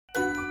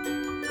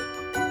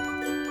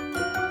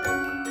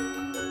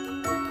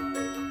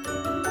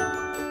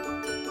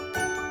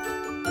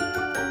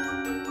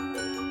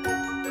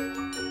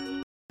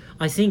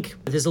I think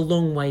there's a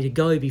long way to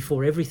go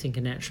before everything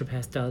a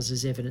naturopath does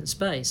is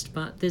evidence-based,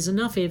 but there's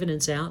enough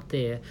evidence out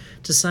there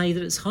to say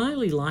that it's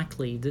highly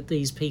likely that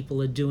these people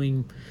are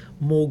doing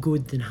more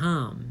good than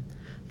harm,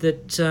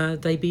 that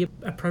they be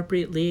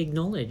appropriately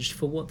acknowledged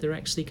for what they're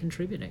actually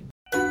contributing.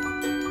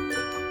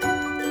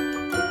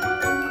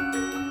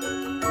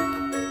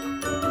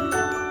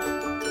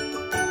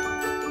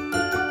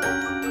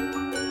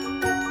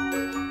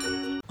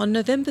 On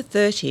November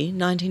 30,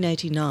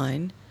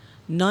 1989,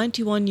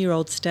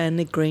 91-year-old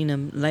Stanley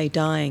Greenham lay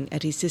dying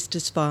at his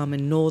sister's farm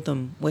in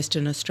Northam,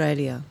 Western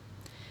Australia.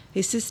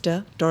 His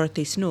sister,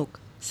 Dorothy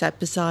Snook, sat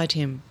beside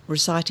him,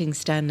 reciting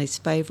Stanley's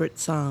favourite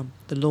psalm,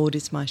 "The Lord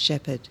is my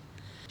shepherd."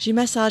 She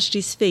massaged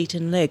his feet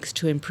and legs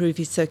to improve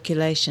his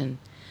circulation,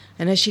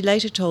 and as she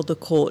later told the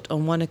court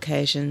on one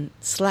occasion,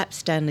 slapped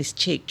Stanley's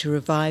cheek to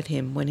revive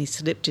him when he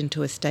slipped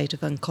into a state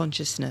of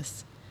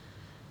unconsciousness.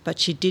 But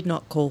she did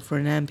not call for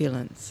an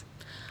ambulance.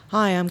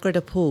 Hi, I'm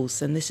Greta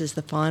Pools, and this is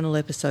the final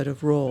episode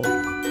of Raw.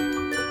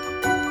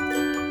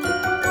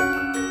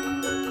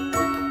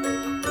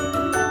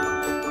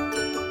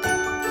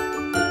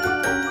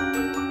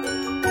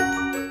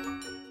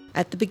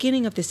 At the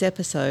beginning of this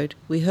episode,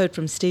 we heard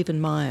from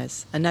Stephen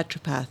Myers, a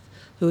naturopath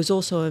who is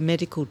also a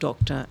medical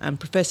doctor and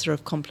professor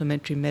of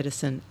complementary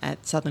medicine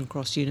at Southern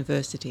Cross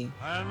University.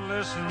 And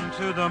listen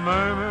to the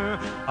murmur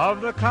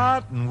of the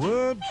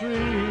cottonwood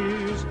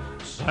trees.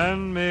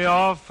 Send me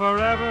off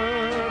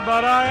forever,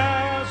 but I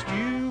ask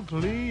you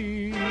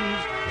please,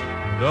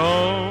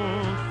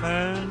 don't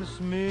fence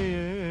me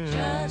in.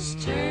 Just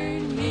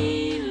turn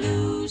me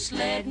loose,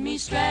 let me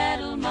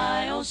straddle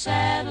my old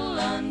saddle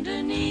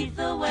underneath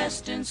the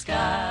western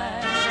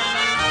sky.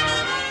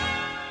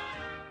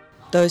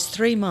 Those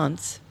 3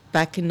 months,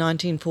 back in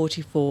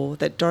 1944,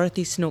 that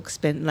Dorothy Snook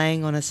spent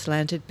laying on a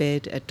slanted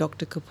bed at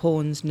Dr.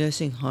 Caporn's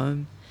nursing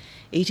home,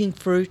 eating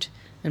fruit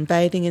and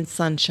bathing in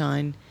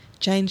sunshine,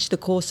 changed the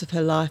course of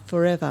her life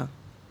forever.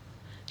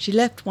 She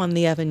left One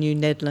the Avenue,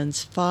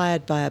 Nedlands,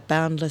 fired by a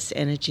boundless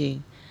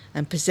energy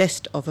and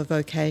possessed of a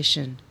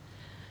vocation.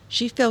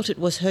 She felt it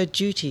was her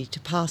duty to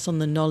pass on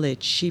the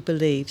knowledge she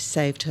believed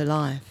saved her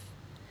life.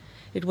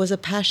 It was a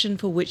passion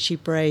for which she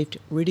braved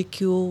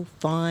ridicule,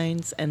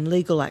 fines and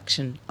legal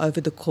action over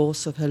the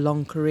course of her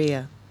long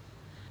career.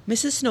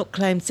 Mrs. Snook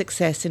claimed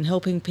success in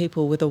helping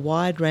people with a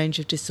wide range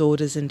of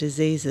disorders and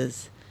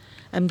diseases,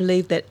 and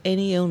believed that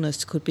any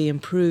illness could be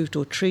improved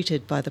or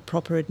treated by the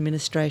proper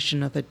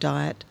administration of a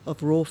diet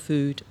of raw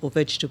food or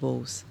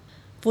vegetables.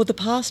 For the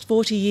past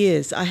 40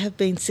 years, I have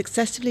been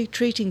successfully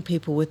treating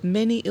people with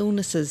many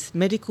illnesses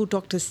medical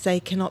doctors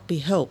say cannot be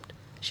helped,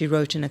 she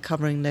wrote in a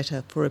covering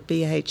letter for a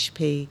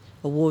BHP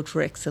Award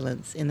for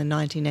Excellence in the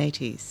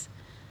 1980s.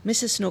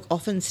 Mrs. Snook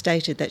often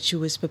stated that she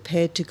was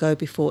prepared to go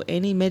before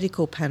any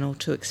medical panel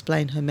to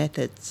explain her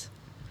methods.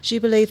 She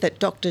believed that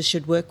doctors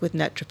should work with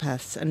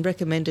naturopaths and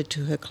recommended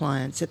to her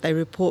clients that they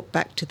report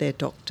back to their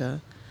doctor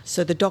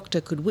so the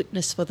doctor could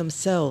witness for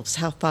themselves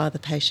how far the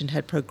patient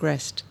had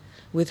progressed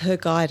with her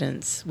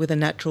guidance with a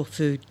natural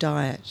food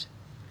diet.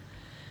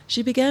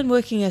 She began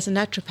working as a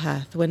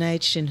naturopath when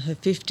aged in her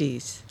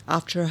 50s,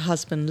 after her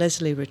husband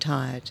Leslie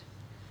retired.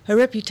 Her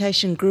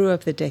reputation grew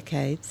over the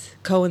decades,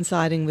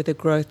 coinciding with the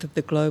growth of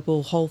the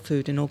global whole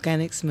food and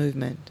organics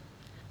movement.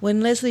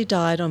 When Leslie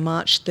died on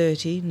March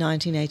 30,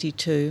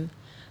 1982,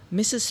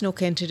 Mrs.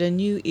 Snook entered a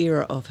new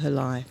era of her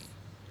life.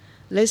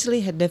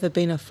 Leslie had never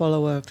been a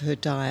follower of her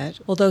diet,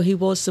 although he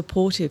was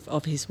supportive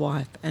of his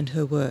wife and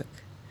her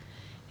work.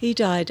 He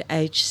died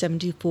aged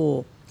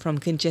 74 from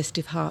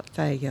congestive heart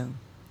failure.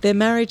 Their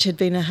marriage had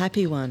been a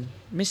happy one.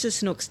 Mrs.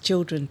 Snook's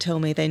children tell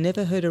me they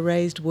never heard a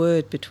raised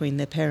word between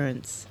their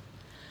parents.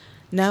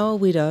 Now a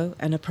widow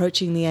and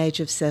approaching the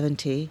age of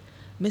 70,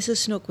 Mrs.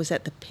 Snook was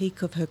at the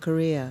peak of her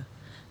career.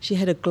 She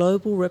had a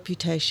global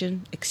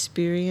reputation,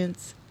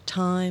 experience,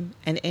 time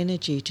and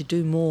energy to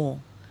do more.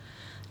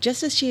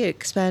 Just as she had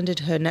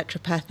expanded her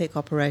naturopathic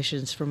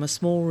operations from a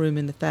small room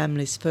in the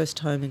family's first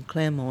home in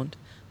Claremont,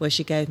 where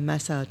she gave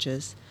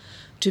massages,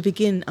 to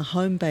begin a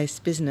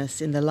home-based business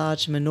in the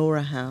large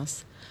Menorah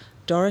house,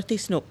 Dorothy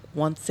Snook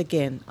once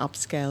again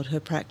upscaled her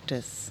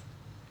practice.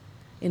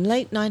 In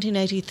late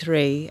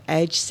 1983,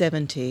 aged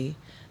 70,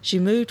 she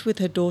moved with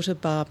her daughter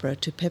Barbara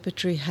to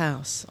Peppertree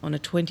House on a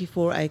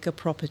 24-acre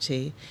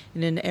property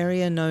in an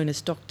area known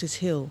as Doctors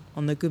Hill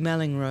on the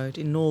Goomalling Road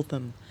in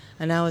Northam,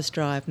 an hour's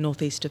drive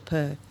northeast of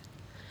Perth.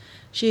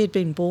 She had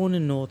been born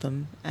in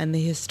Northam, and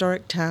the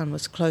historic town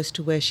was close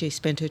to where she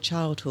spent her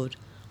childhood,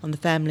 on the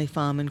family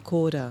farm in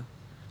Corder.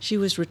 She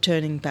was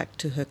returning back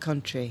to her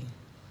country.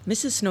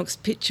 Mrs. Snook's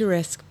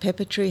picturesque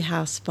Peppertree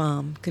House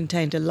farm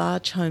contained a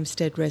large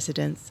homestead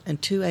residence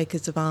and 2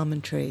 acres of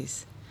almond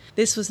trees.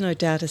 This was no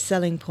doubt a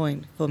selling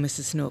point for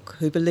Mrs. Snook,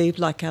 who believed,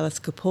 like Alice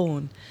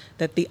Caporn,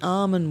 that the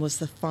almond was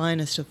the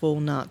finest of all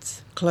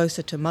nuts,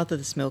 closer to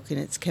mother's milk in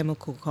its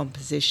chemical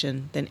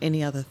composition than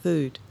any other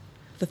food.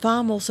 The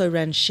farm also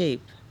ran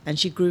sheep, and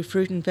she grew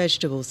fruit and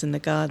vegetables in the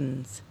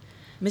gardens.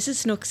 Mrs.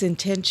 Snook's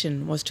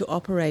intention was to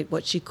operate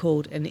what she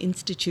called an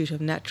Institute of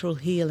Natural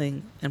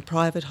Healing and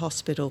private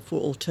hospital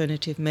for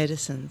alternative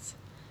medicines.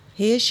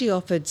 Here she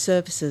offered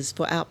services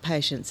for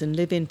outpatients and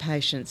live-in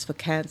patients for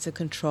cancer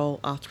control,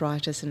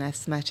 arthritis and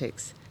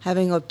asthmatics,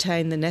 having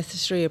obtained the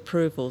necessary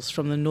approvals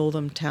from the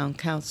Northam Town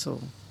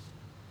Council.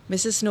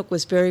 Mrs. Snook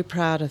was very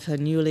proud of her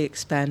newly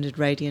expanded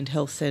Radiant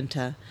Health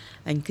Centre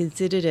and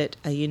considered it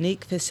a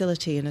unique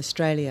facility in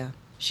Australia.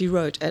 She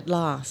wrote, "At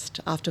last,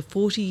 after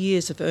 40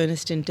 years of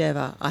earnest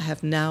endeavour, I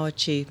have now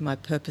achieved my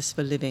purpose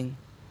for living."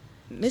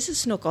 Mrs.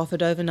 Snook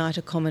offered overnight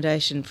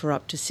accommodation for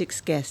up to 6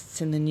 guests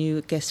in the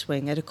new guest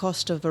wing at a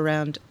cost of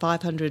around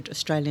 $500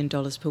 Australian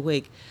dollars per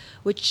week,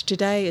 which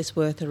today is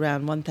worth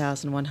around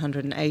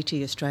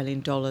 1,180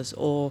 Australian dollars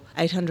or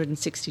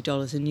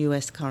 $860 in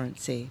US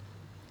currency.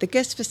 The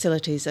guest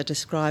facilities are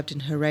described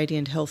in her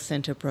Radiant Health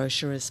Centre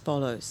brochure as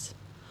follows.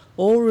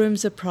 All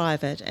rooms are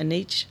private and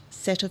each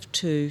set of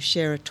 2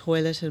 share a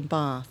toilet and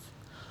bath.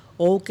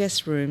 All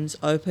guest rooms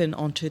open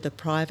onto the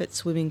private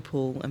swimming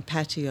pool and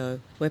patio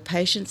where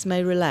patients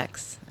may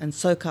relax and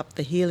soak up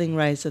the healing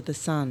rays of the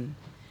sun.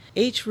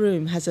 Each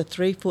room has a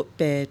 3-foot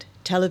bed,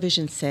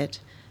 television set,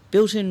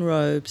 built-in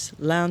robes,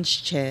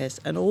 lounge chairs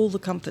and all the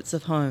comforts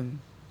of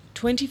home.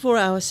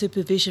 24-hour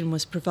supervision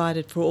was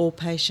provided for all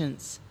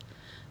patients.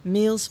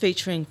 Meals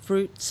featuring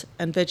fruits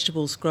and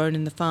vegetables grown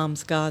in the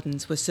farm's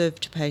gardens were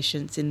served to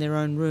patients in their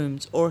own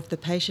rooms or, if the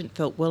patient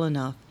felt well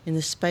enough, in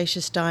the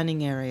spacious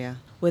dining area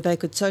where they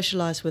could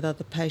socialise with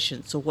other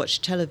patients or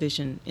watch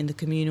television in the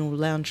communal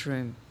lounge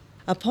room.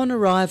 Upon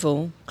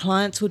arrival,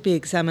 clients would be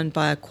examined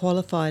by a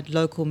qualified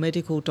local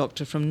medical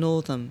doctor from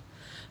Northam,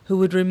 who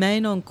would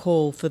remain on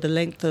call for the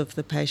length of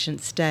the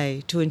patient's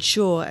stay to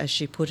ensure, as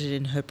she put it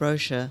in her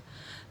brochure,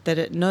 that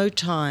at no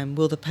time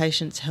will the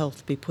patient's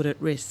health be put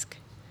at risk.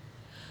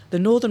 The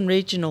Northern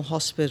Regional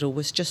Hospital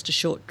was just a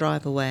short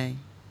drive away.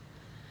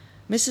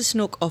 Mrs.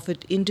 Snook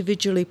offered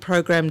individually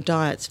programmed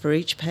diets for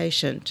each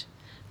patient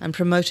and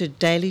promoted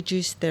daily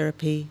juice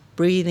therapy,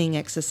 breathing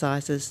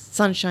exercises,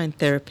 sunshine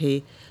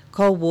therapy,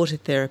 cold water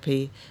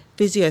therapy,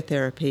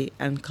 physiotherapy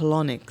and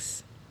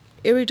colonics.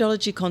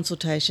 Iridology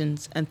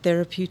consultations and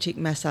therapeutic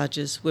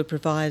massages were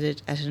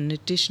provided at an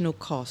additional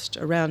cost,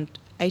 around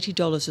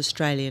 $80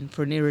 Australian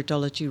for an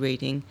iridology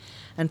reading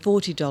and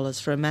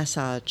 $40 for a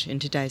massage in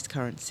today's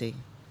currency.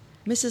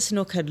 Mrs.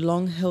 Snook had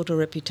long held a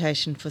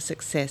reputation for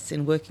success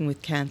in working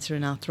with cancer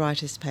and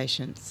arthritis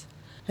patients.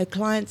 Her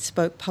clients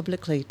spoke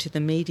publicly to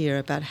the media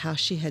about how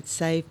she had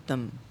saved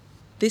them.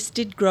 This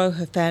did grow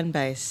her fan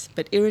base,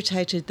 but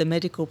irritated the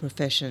medical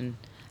profession,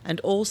 and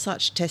all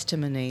such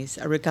testimonies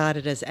are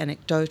regarded as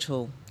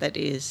anecdotal, that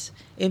is,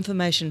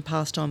 information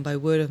passed on by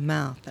word of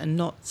mouth and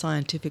not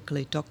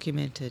scientifically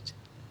documented.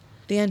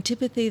 The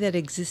antipathy that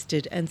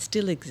existed and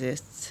still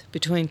exists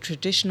between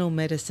traditional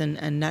medicine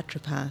and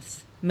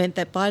naturopaths meant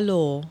that by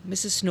law,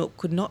 Mrs. Snook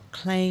could not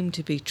claim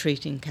to be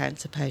treating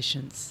cancer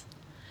patients.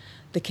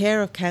 The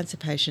care of cancer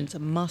patients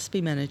must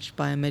be managed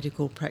by a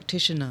medical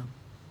practitioner.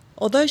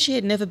 Although she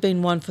had never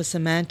been one for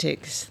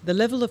semantics, the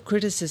level of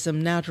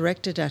criticism now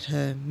directed at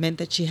her meant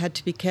that she had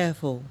to be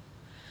careful.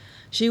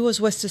 She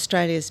was West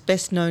Australia's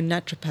best-known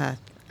naturopath,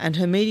 and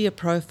her media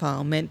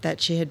profile meant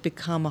that she had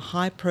become a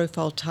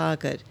high-profile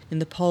target in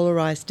the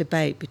polarised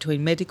debate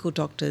between medical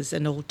doctors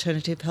and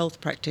alternative health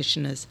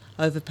practitioners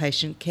over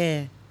patient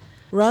care.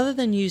 Rather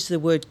than use the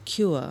word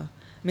cure,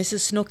 Mrs.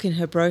 Snook in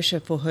her brochure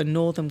for her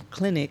Northam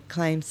clinic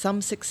claimed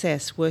some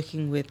success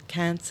working with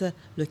cancer,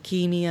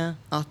 leukemia,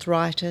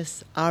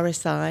 arthritis,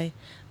 RSI,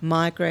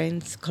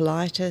 migraines,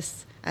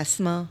 colitis,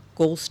 asthma,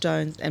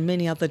 gallstones and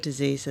many other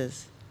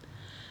diseases.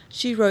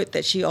 She wrote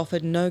that she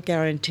offered no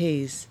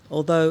guarantees,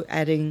 although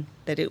adding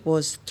that it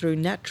was through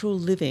natural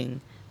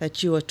living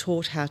that you are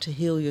taught how to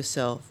heal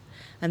yourself,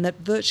 and that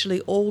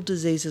virtually all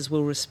diseases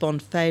will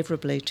respond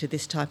favourably to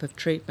this type of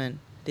treatment.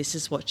 This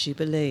is what she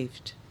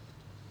believed.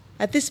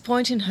 At this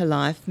point in her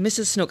life,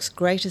 Mrs. Snook's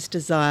greatest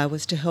desire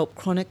was to help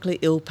chronically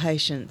ill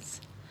patients.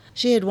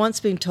 She had once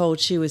been told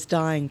she was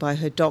dying by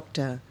her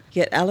doctor,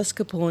 yet Alice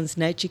Caporn's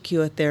nature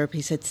cure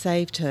therapies had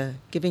saved her,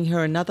 giving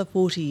her another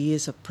 40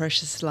 years of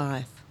precious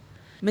life.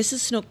 Mrs.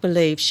 Snook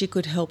believed she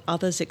could help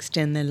others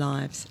extend their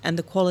lives and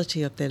the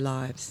quality of their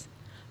lives.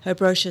 Her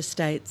brochure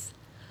states,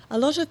 "A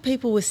lot of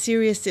people with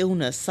serious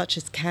illness such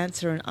as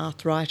cancer and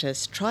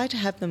arthritis try to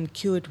have them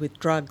cured with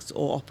drugs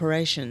or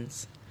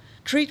operations.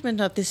 Treatment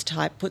of this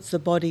type puts the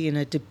body in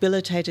a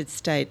debilitated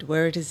state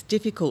where it is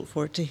difficult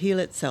for it to heal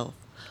itself.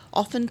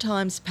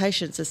 Oftentimes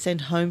patients are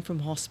sent home from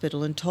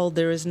hospital and told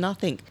there is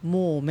nothing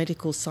more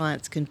medical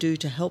science can do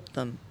to help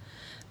them.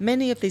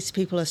 Many of these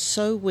people are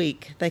so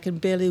weak they can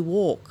barely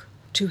walk.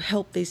 To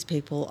help these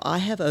people, I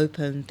have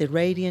opened the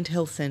Radiant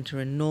Health Centre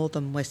in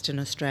Northern Western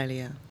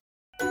Australia."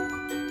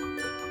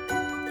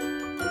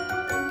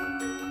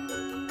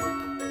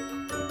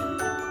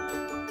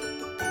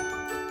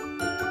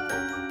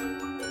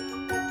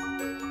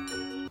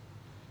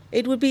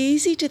 It would be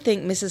easy to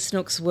think Mrs.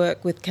 Snook's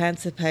work with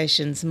cancer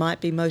patients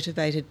might be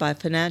motivated by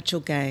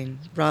financial gain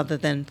rather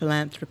than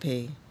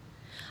philanthropy.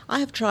 I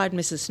have tried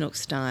Mrs.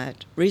 Snook's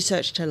diet,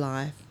 researched her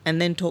life,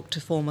 and then talked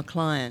to former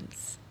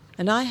clients.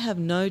 And I have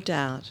no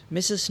doubt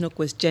Mrs. Snook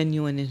was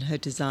genuine in her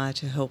desire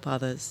to help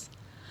others.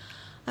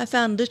 I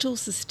found little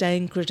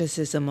sustained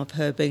criticism of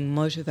her being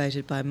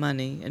motivated by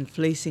money and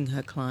fleecing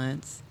her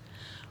clients.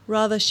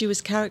 Rather, she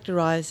was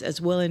characterised as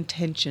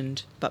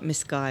well-intentioned but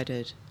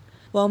misguided.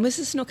 While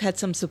Mrs. Snook had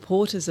some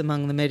supporters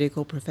among the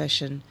medical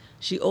profession,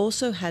 she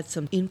also had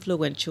some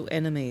influential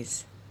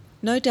enemies.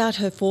 No doubt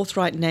her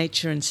forthright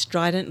nature and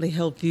stridently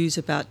held views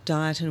about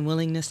diet and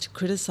willingness to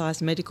criticise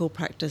medical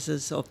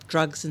practices of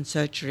drugs and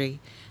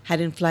surgery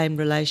had inflamed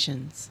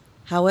relations.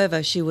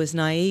 However, she was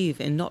naive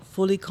in not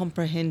fully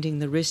comprehending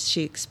the risks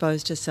she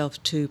exposed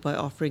herself to by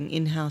offering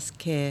in-house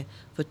care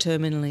for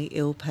terminally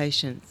ill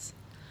patients.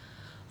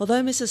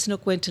 Although Mrs.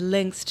 Snook went to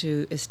lengths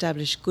to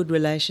establish good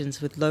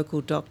relations with local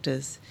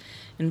doctors,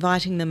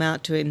 inviting them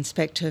out to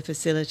inspect her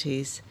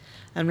facilities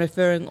and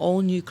referring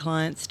all new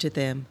clients to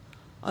them,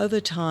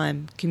 over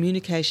time,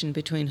 communication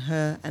between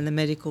her and the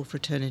medical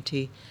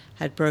fraternity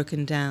had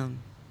broken down.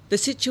 The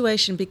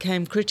situation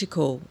became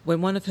critical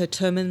when one of her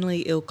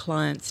terminally ill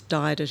clients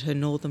died at her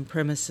northern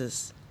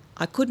premises.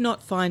 I could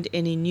not find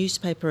any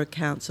newspaper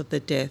accounts of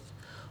the death,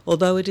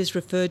 although it is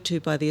referred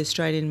to by the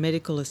Australian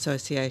Medical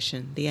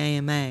Association, the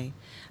AMA,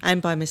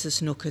 and by Mrs.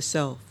 Snook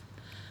herself.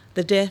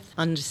 The death,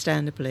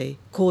 understandably,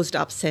 caused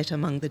upset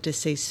among the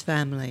deceased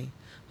family,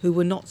 who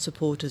were not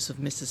supporters of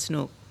Mrs.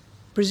 Snook.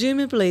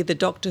 Presumably, the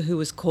doctor who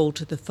was called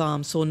to the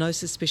farm saw no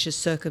suspicious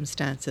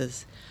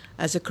circumstances,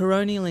 as a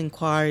coronial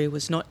inquiry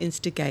was not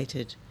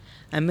instigated,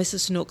 and Mrs.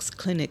 Snook's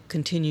clinic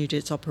continued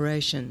its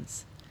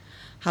operations.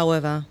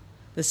 However,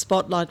 the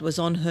spotlight was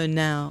on her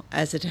now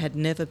as it had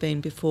never been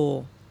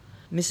before.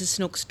 Mrs.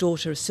 Snook's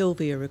daughter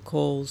Sylvia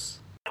recalls,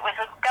 "It was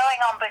going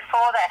on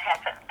before that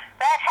happened.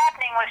 That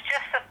happening was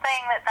just the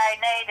thing that they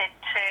needed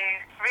to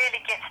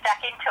really get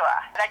stuck into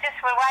her. They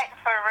just were waiting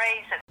for a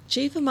reason."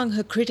 Chief among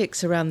her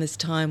critics around this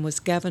time was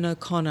Gavin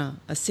O'Connor,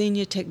 a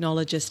senior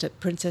technologist at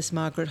Princess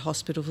Margaret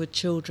Hospital for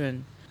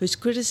Children, whose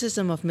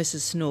criticism of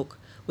Mrs. Snook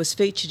was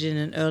featured in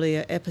an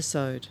earlier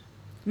episode.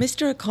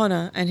 Mr.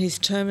 O'Connor and his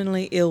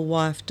terminally ill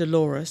wife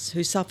Dolores,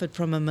 who suffered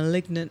from a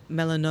malignant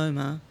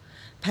melanoma,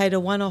 paid a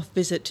one-off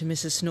visit to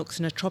Mrs. Snook's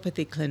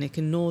naturopathy clinic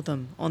in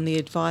Northam on the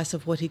advice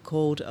of what he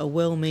called a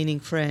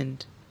well-meaning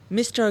friend.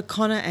 Mr.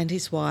 O'Connor and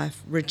his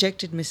wife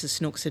rejected Mrs.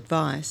 Snook's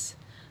advice,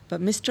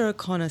 but Mr.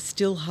 O'Connor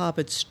still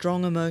harboured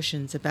strong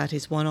emotions about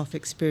his one-off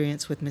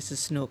experience with Mrs.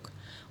 Snook,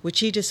 which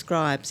he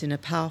describes in a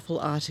powerful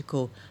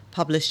article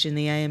published in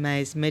the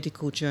AMA's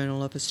Medical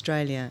Journal of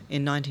Australia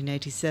in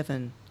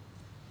 1987.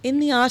 In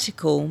the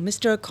article,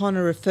 Mr.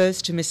 O'Connor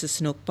refers to Mrs.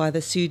 Snook by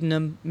the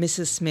pseudonym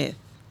Mrs. Smith.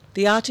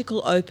 The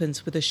article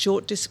opens with a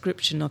short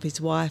description of his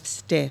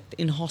wife's death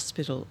in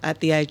hospital at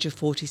the age of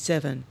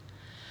 47.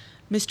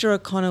 Mr.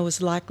 O'Connor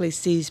was likely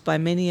seized by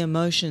many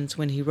emotions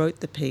when he wrote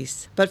the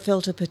piece, but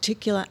felt a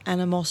particular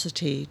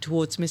animosity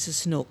towards Mrs.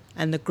 Snook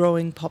and the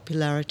growing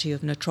popularity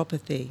of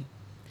naturopathy.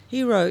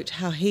 He wrote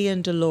how he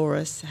and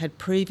Dolores had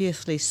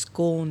previously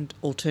scorned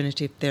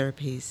alternative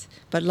therapies,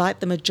 but like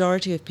the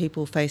majority of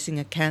people facing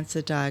a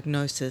cancer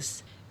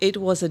diagnosis, it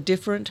was a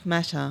different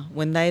matter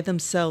when they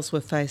themselves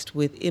were faced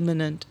with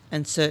imminent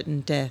and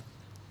certain death.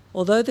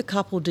 Although the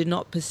couple did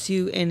not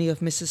pursue any of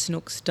Mrs.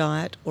 Snook's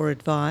diet or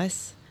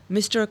advice,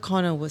 Mr.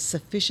 O'Connor was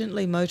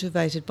sufficiently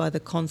motivated by the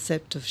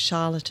concept of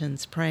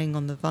charlatans preying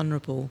on the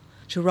vulnerable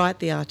to write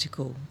the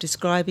article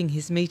describing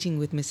his meeting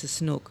with Mrs.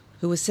 Snook,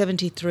 who was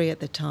 73 at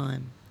the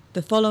time.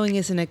 The following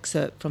is an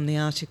excerpt from the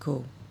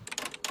article.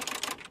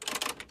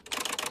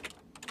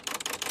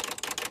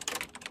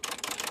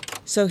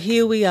 "So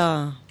here we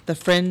are, the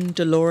friend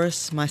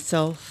Dolores,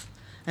 myself,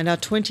 and our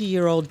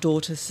 20-year-old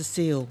daughter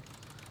Cecile,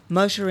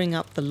 motoring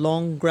up the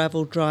long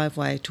gravel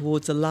driveway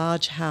towards a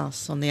large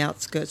house on the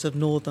outskirts of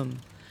Northam,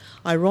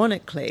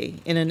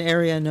 ironically in an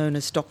area known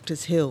as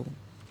Doctor's Hill.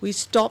 We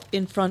stop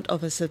in front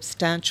of a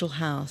substantial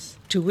house,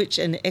 to which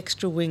an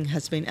extra wing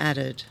has been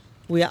added.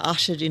 We are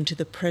ushered into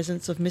the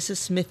presence of Mrs.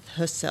 Smith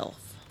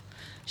herself.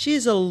 She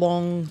is a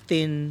long,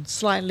 thin,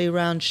 slightly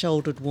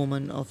round-shouldered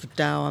woman of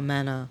dour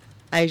manner,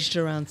 aged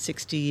around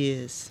 60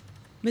 years.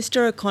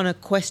 Mr. O'Connor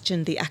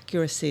questioned the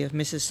accuracy of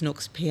Mrs.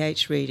 Snook's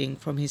pH reading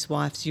from his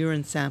wife's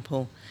urine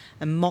sample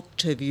and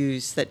mocked her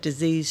views that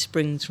disease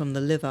springs from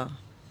the liver.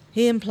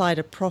 He implied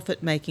a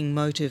profit-making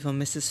motive on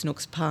Mrs.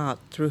 Snook's part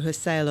through her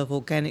sale of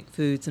organic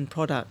foods and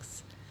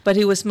products. But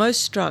he was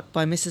most struck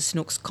by Mrs.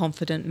 Snook's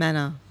confident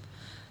manner.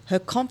 Her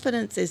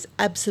confidence is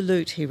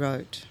absolute, he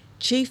wrote.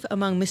 Chief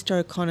among Mr.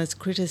 O'Connor's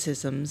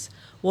criticisms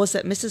was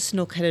that Mrs.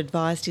 Snook had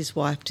advised his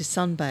wife to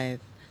sunbathe,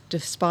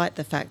 despite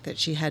the fact that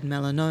she had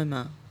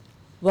melanoma.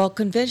 While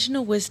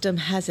conventional wisdom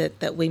has it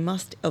that we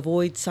must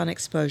avoid sun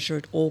exposure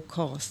at all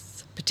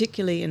costs,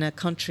 particularly in a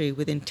country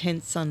with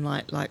intense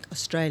sunlight like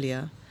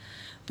Australia,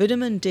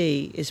 vitamin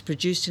D is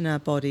produced in our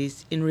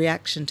bodies in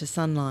reaction to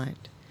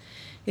sunlight.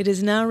 It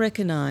is now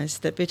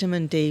recognised that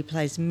vitamin D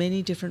plays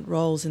many different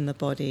roles in the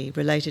body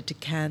related to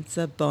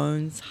cancer,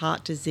 bones,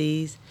 heart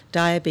disease,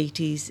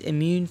 diabetes,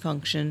 immune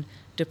function,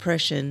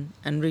 depression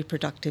and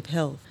reproductive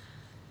health.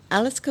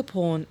 Alice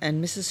Capone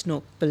and Mrs.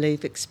 Snook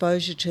believe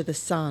exposure to the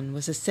sun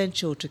was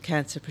essential to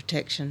cancer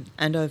protection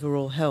and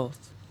overall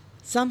health.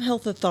 Some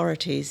health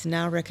authorities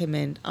now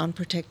recommend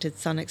unprotected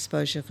sun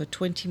exposure for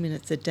 20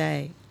 minutes a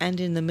day and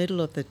in the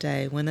middle of the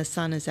day when the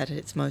sun is at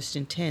its most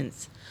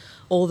intense,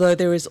 although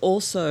there is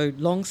also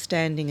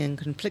long-standing and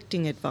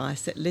conflicting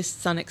advice that lists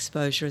sun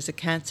exposure as a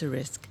cancer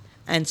risk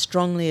and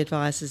strongly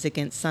advises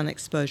against sun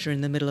exposure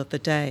in the middle of the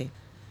day.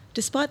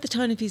 Despite the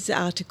tone of his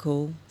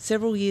article,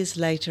 several years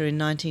later in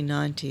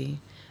 1990,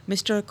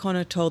 Mr.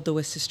 O'Connor told the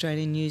West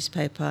Australian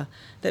newspaper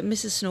that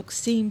Mrs. Snook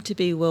seemed to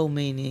be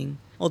well-meaning,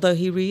 although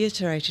he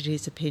reiterated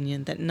his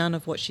opinion that none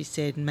of what she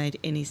said made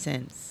any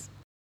sense.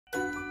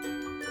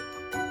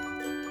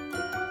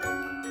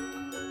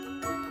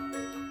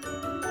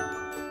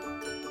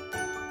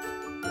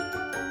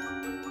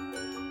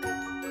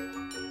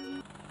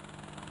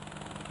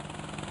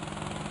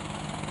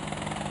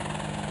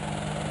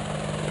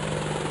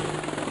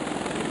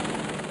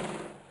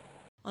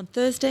 On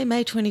Thursday,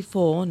 May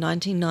 24,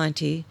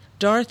 1990,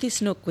 Dorothy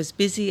Snook was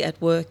busy at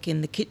work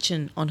in the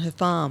kitchen on her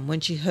farm when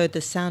she heard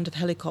the sound of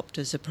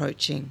helicopters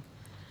approaching.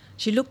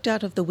 She looked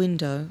out of the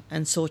window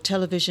and saw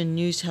television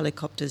news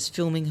helicopters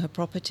filming her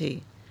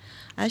property.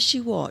 As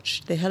she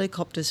watched, the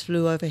helicopters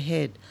flew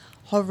overhead,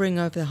 hovering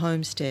over the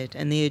homestead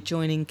and the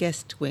adjoining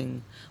guest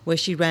wing, where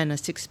she ran a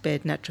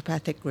 6-bed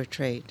naturopathic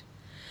retreat.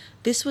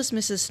 This was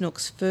Mrs.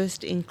 Snook's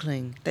first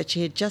inkling that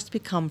she had just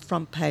become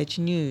front-page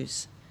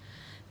news.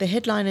 The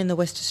headline in the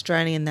West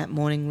Australian that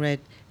morning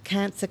read,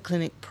 "Cancer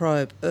Clinic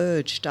Probe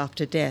Urged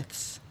After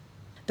Deaths."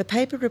 The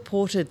paper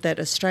reported that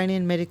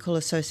Australian Medical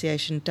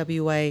Association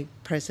WA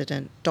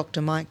President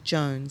Dr. Mike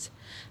Jones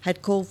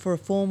had called for a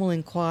formal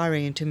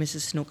inquiry into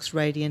Mrs. Snook's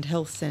Radiant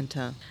Health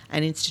Centre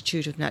and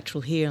Institute of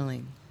Natural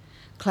Healing,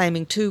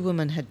 claiming 2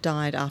 women had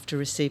died after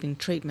receiving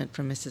treatment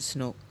from Mrs.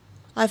 Snook.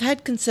 "I've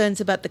had concerns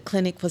about the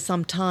clinic for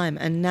some time,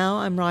 and now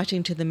I'm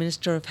writing to the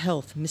Minister of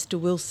Health, Mr.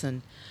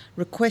 Wilson,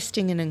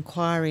 requesting an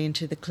inquiry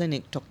into the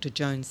clinic," Dr.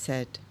 Jones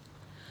said.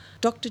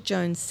 Dr.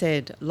 Jones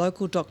said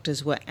local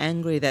doctors were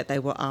angry that they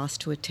were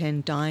asked to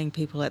attend dying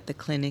people at the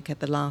clinic at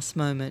the last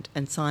moment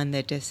and sign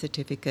their death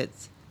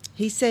certificates.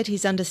 He said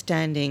his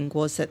understanding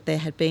was that there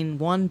had been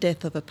 1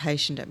 death of a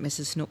patient at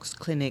Mrs. Snook's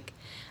clinic,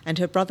 and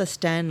her brother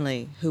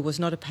Stanley, who was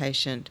not a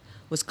patient,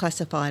 was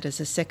classified as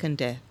a second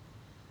death.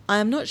 "I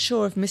am not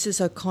sure if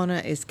Mrs. O'Connor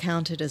is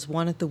counted as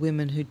one of the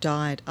women who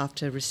died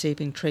after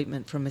receiving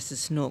treatment from Mrs.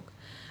 Snook,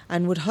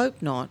 and would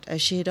hope not,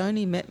 as she had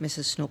only met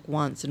Mrs. Snook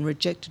once and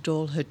rejected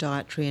all her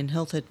dietary and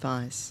health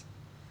advice."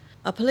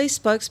 A police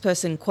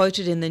spokesperson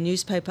quoted in the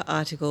newspaper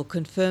article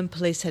confirmed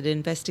police had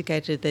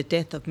investigated the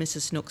death of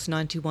Mrs. Snook's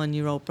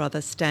 91-year-old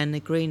brother Stanley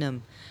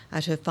Greenham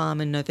at her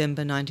farm in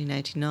November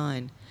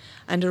 1989,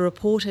 and a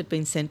report had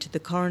been sent to the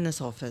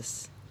coroner's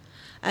office.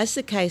 As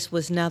the case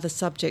was now the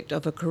subject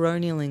of a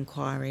coronial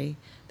inquiry,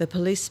 the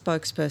police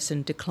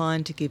spokesperson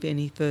declined to give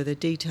any further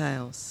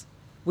details.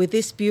 With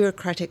this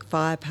bureaucratic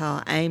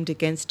firepower aimed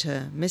against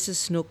her, Mrs.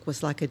 Snook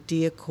was like a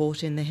deer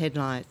caught in the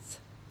headlights.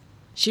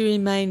 She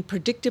remained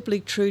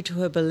predictably true to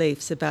her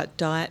beliefs about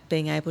diet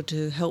being able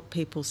to help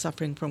people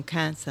suffering from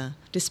cancer,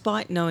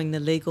 despite knowing the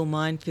legal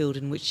minefield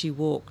in which she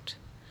walked.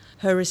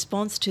 Her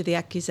response to the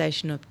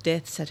accusation of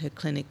deaths at her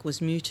clinic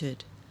was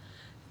muted.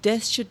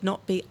 Death should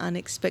not be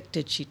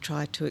unexpected, she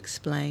tried to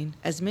explain,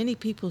 as many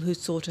people who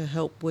sought her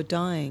help were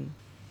dying.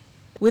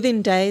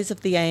 Within days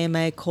of the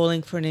AMA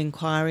calling for an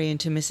inquiry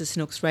into Mrs.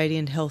 Snook's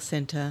Radiant Health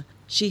Centre,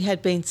 she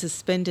had been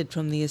suspended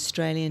from the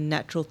Australian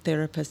Natural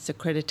Therapists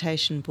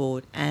Accreditation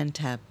Board,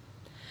 ANTAB.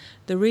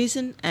 The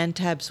reason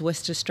ANTAB's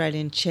West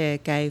Australian chair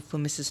gave for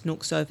Mrs.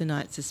 Snook's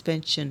overnight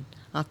suspension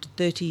after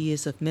 30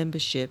 years of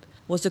membership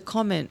was a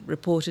comment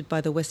reported by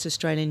the West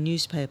Australian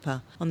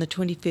newspaper on the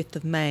 25th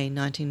of May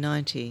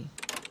 1990.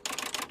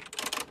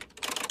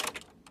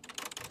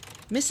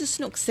 Mrs.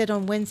 Snook said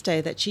on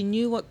Wednesday that she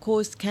knew what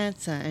caused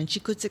cancer and she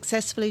could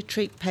successfully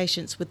treat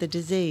patients with the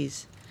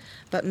disease.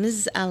 But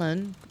Mrs.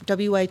 Allen,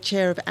 WA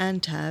chair of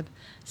ANTAB,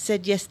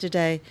 said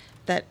yesterday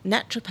that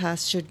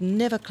naturopaths should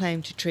never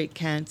claim to treat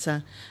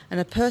cancer, and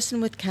a person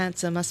with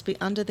cancer must be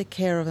under the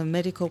care of a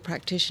medical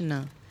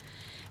practitioner.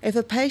 If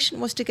a patient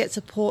was to get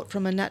support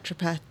from a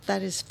naturopath,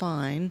 that is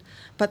fine,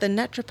 but the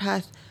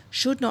naturopath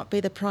should not be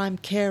the prime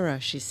carer,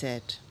 she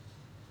said.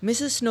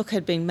 Mrs. Snook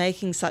had been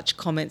making such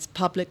comments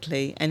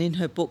publicly and in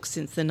her books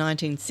since the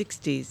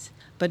 1960s,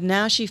 but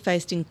now she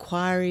faced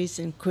inquiries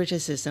and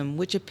criticism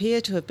which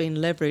appear to have been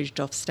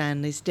leveraged off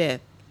Stanley's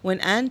death. When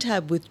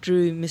ANTAB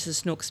withdrew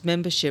Mrs. Snook's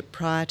membership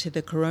prior to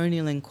the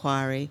coronial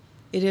inquiry,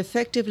 it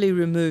effectively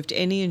removed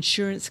any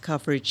insurance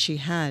coverage she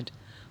had,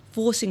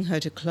 forcing her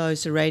to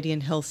close the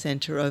Radiant Health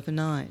Centre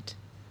overnight.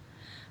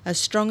 As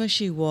strong as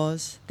she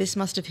was, this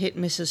must have hit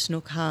Mrs.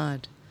 Snook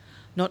hard.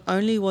 Not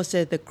only was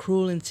there the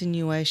cruel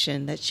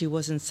insinuation that she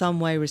was in some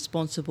way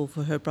responsible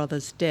for her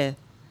brother's death,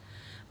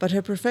 but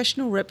her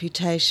professional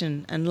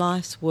reputation and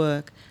life's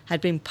work had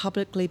been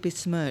publicly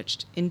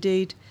besmirched.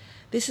 Indeed,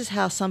 this is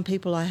how some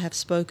people I have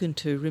spoken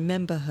to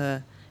remember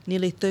her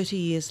nearly 30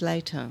 years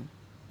later.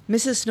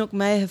 Mrs. Snook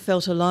may have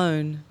felt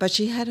alone, but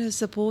she had her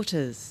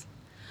supporters.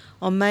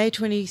 On May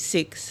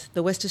 26,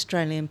 the West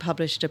Australian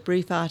published a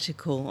brief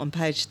article on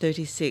page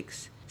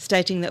 36,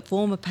 stating that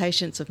former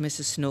patients of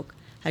Mrs. Snook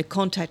had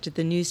contacted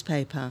the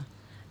newspaper.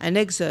 An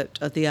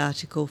excerpt of the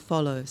article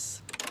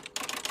follows.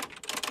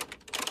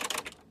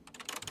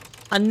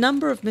 A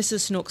number of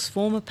Mrs. Snook's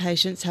former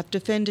patients have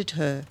defended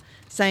her,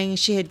 saying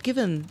she had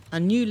given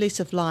a new lease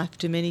of life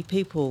to many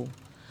people.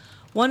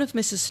 One of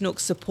Mrs.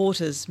 Snook's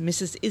supporters,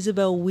 Mrs.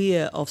 Isabel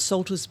Weir of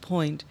Salters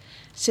Point,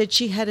 said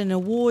she had an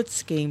award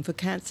scheme for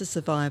cancer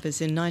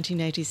survivors in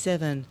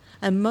 1987,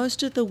 and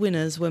most of the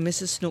winners were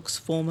Mrs. Snook's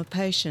former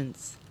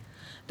patients.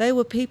 They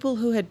were people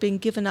who had been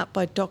given up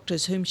by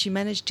doctors whom she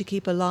managed to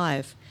keep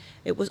alive.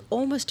 It was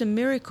almost a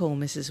miracle,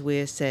 Mrs.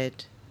 Weir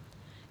said.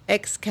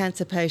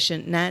 Ex-cancer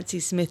patient Nancy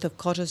Smith of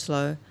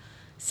Cottesloe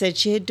said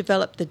she had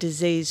developed the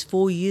disease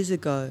 4 years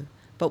ago,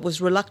 but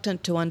was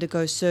reluctant to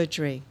undergo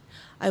surgery.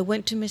 I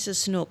went to Mrs.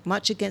 Snook,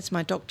 much against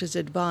my doctor's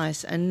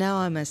advice, and now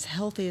I'm as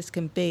healthy as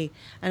can be,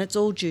 and it's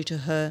all due to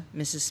her,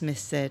 Mrs. Smith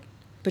said.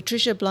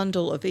 Patricia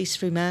Blundell of East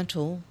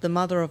Fremantle, the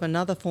mother of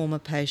another former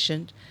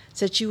patient,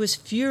 said she was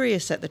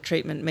furious at the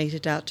treatment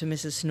meted out to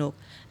Mrs. Snook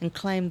and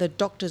claimed the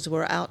doctors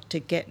were out to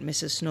get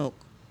Mrs. Snook.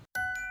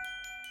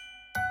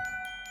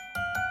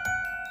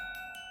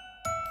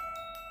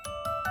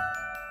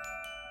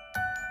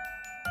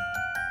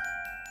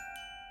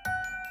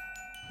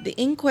 The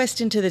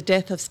inquest into the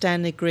death of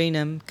Stanley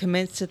Greenham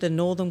commenced at the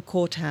Northern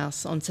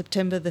Courthouse on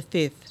September the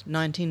 5th,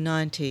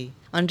 1990,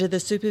 under the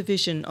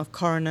supervision of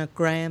Coroner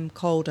Graham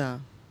Calder.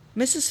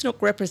 Mrs.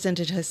 Snook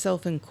represented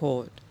herself in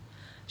court.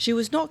 She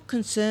was not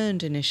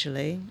concerned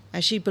initially,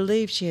 as she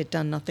believed she had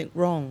done nothing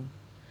wrong.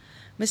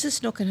 Mrs.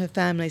 Snook and her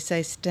family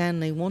say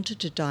Stanley wanted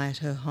to die at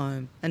her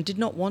home and did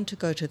not want to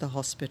go to the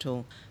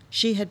hospital.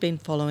 She had been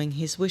following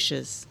his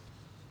wishes.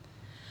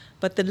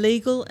 But the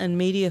legal and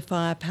media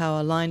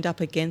firepower lined up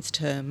against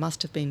her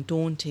must have been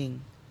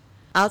daunting.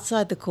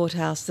 Outside the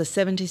courthouse, the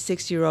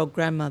 76-year-old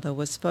grandmother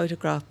was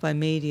photographed by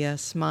media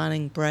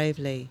smiling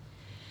bravely.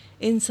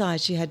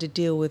 Inside, she had to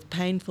deal with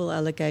painful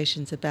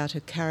allegations about her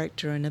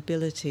character and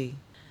ability.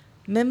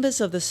 Members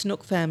of the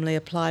Snook family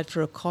applied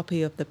for a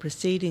copy of the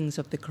proceedings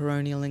of the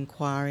coronial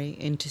inquiry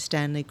into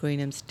Stanley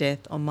Greenham's death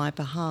on my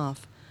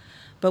behalf,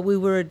 but we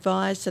were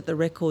advised that the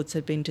records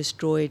had been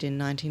destroyed in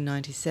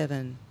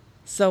 1997.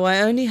 So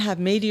I only have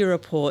media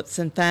reports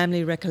and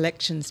family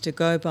recollections to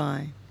go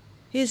by.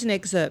 Here's an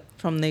excerpt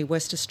from the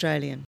West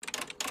Australian.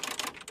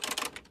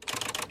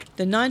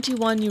 The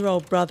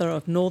 91-year-old brother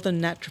of Northern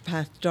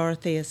naturopath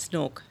Dorothea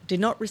Snook did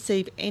not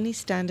receive any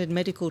standard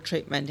medical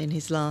treatment in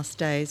his last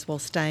days while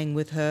staying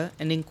with her,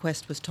 an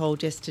inquest was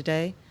told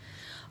yesterday.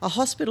 A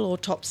hospital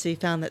autopsy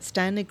found that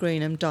Stanley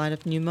Greenham died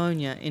of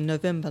pneumonia in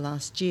November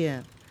last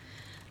year.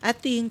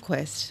 At the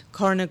inquest,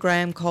 Coroner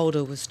Graham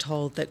Calder was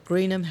told that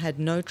Greenham had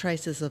no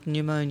traces of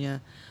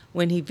pneumonia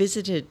when he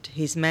visited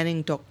his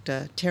Manning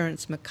doctor,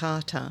 Terence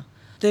McCarter,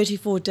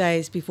 34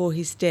 days before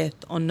his death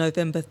on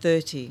November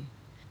 30.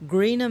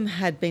 Greenham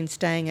had been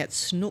staying at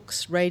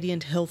Snook's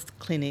Radiant Health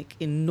Clinic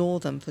in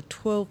Northam for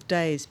 12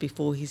 days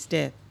before his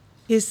death.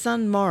 His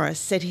son Morris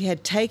said he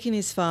had taken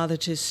his father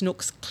to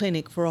Snook's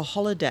clinic for a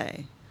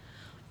holiday.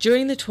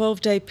 During the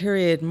 12-day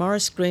period,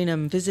 Morris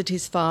Greenham visited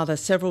his father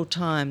several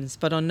times,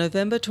 but on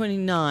November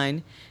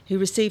 29, he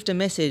received a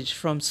message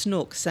from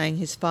Snook saying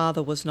his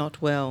father was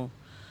not well.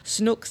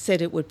 Snook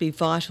said it would be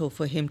vital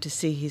for him to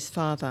see his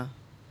father.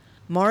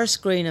 Morris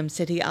Greenham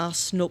said he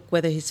asked Snook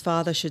whether his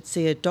father should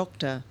see a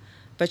doctor,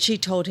 but she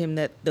told him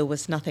that there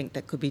was nothing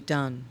that could be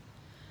done.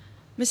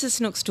 Mrs.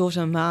 Snook's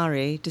daughter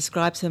Mari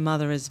describes her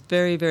mother as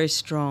very, very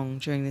strong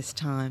during this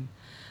time,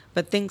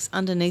 but thinks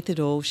underneath it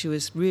all she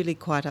was really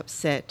quite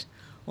upset,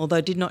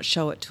 although did not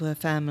show it to her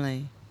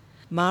family.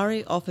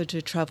 Mari offered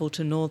to travel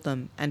to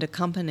Northam and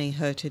accompany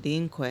her to the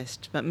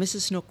inquest, but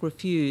Mrs. Snook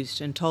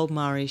refused and told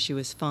Mari she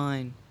was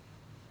fine.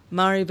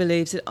 Mari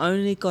believes it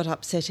only got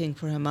upsetting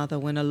for her mother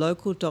when a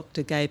local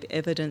doctor gave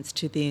evidence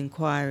to the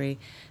inquiry,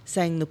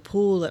 saying the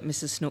pool at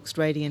Mrs. Snook's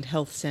Radiant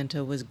Health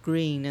Centre was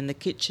green and the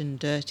kitchen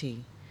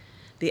dirty.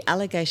 The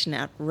allegation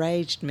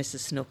outraged Mrs.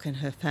 Snook and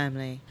her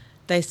family.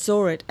 They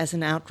saw it as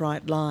an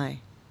outright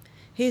lie.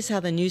 Here's how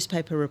the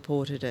newspaper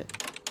reported it.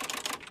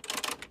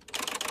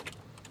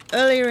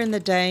 Earlier in the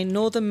day,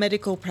 Northern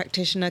medical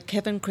practitioner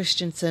Kevin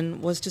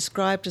Christensen was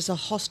described as a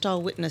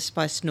hostile witness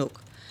by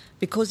Snook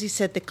because he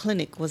said the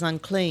clinic was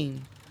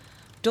unclean.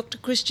 Dr.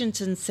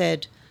 Christensen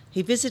said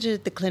he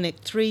visited the clinic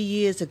 3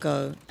 years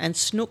ago and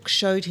Snook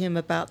showed him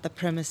about the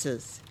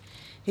premises.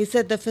 He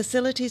said the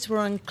facilities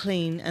were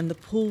unclean and the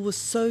pool was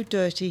so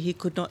dirty he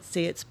could not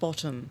see its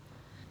bottom.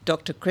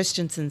 Dr.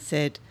 Christensen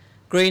said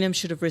Greenham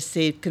should have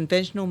received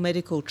conventional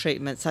medical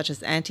treatment such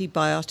as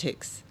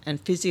antibiotics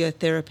and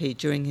physiotherapy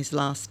during his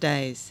last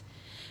days.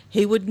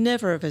 He would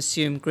never have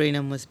assumed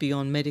Greenham was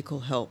beyond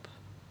medical help.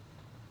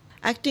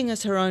 Acting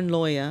as her own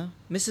lawyer,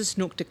 Mrs.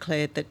 Snook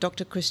declared that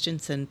Dr.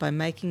 Christensen, by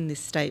making this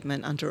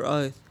statement under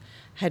oath,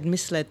 had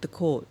misled the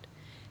court.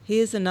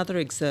 Here's another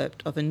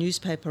excerpt of a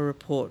newspaper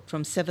report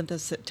from 7th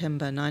of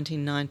September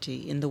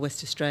 1990 in the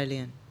West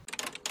Australian.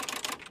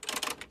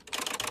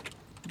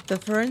 The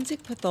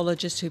forensic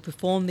pathologist who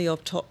performed the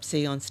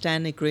autopsy on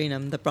Stanley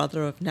Greenham, the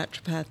brother of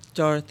naturopath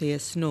Dorothea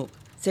Snook,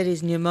 said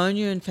his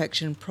pneumonia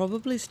infection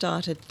probably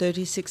started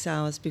 36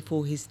 hours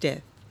before his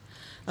death.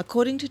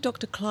 According to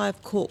Dr.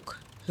 Clive Cook,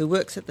 who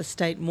works at the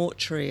State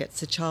Mortuary at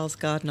Sir Charles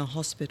Gardner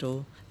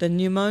Hospital, the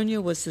pneumonia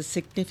was the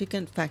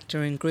significant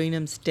factor in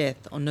Greenham's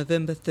death on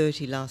November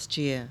 30 last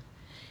year.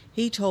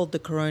 He told the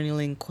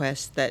coronial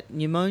inquest that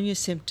pneumonia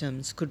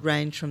symptoms could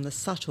range from the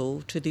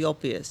subtle to the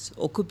obvious,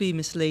 or could be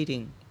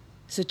misleading.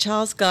 Sir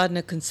Charles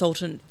Gardner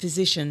consultant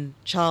physician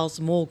Charles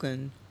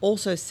Morgan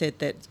also said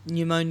that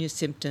pneumonia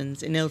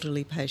symptoms in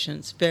elderly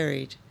patients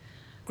varied.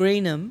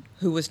 Greenham,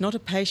 who was not a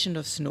patient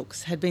of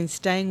Snook's, had been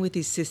staying with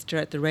his sister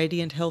at the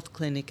Radiant Health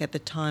Clinic at the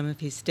time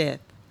of his death.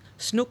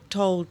 Snook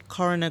told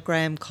Coroner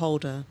Graham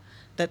Calder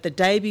that the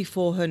day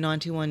before her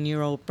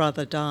 91-year-old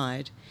brother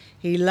died,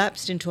 he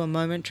lapsed into a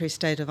momentary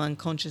state of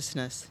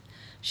unconsciousness.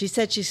 She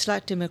said she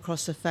slapped him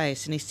across the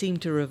face and he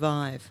seemed to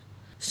revive.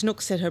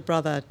 Snook said her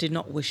brother did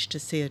not wish to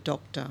see a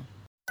doctor.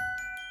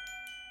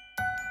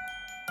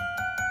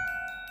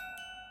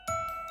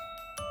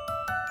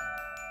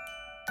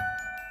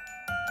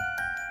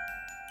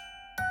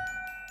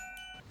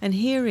 And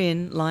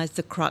herein lies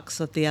the crux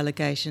of the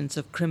allegations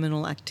of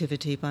criminal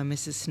activity by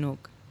Mrs.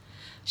 Snook.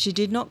 She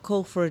did not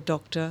call for a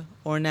doctor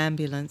or an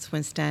ambulance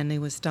when Stanley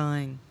was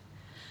dying.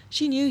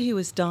 She knew he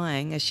was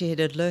dying as she had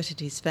alerted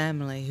his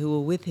family who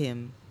were with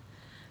him.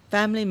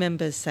 Family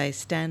members say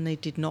Stanley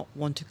did not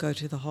want to go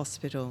to the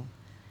hospital.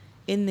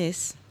 In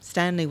this,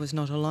 Stanley was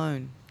not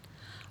alone.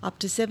 Up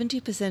to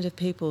 70% of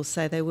people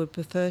say they would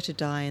prefer to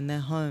die in their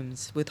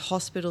homes, with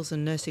hospitals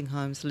and nursing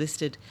homes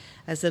listed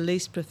as the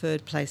least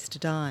preferred place to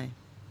die.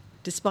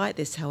 Despite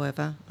this,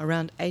 however,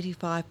 around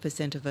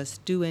 85% of us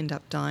do end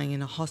up dying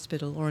in a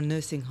hospital or a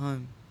nursing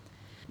home.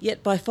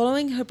 Yet by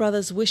following her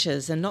brother's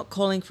wishes and not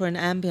calling for an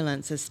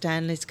ambulance as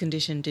Stanley's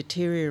condition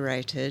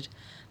deteriorated,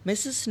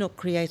 Mrs. Snook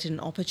created an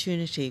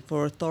opportunity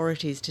for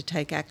authorities to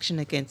take action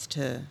against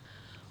her.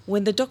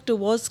 When the doctor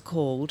was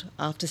called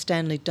after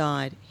Stanley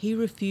died, he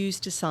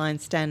refused to sign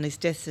Stanley's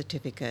death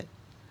certificate.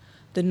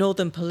 The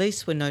Northern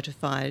Police were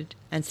notified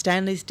and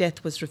Stanley's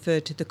death was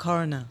referred to the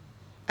coroner.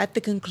 At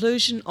the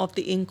conclusion of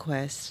the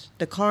inquest,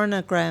 the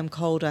coroner Graham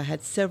Calder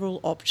had several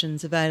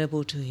options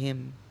available to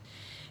him.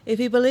 If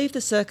he believed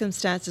the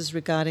circumstances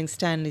regarding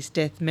Stanley's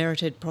death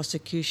merited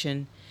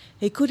prosecution,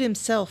 he could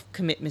himself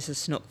commit Mrs.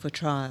 Snook for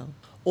trial,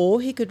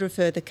 or he could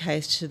refer the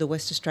case to the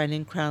West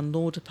Australian Crown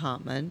Law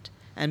Department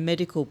and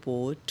Medical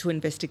Board to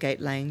investigate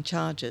laying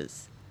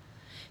charges.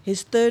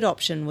 His third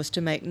option was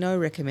to make no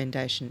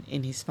recommendation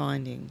in his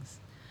findings.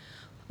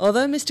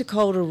 Although Mr.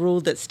 Calder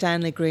ruled that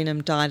Stanley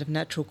Greenham died of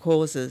natural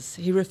causes,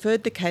 he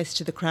referred the case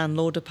to the Crown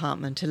Law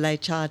Department to lay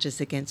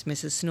charges against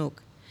Mrs.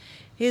 Snook.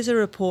 Here's a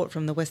report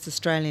from the West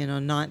Australian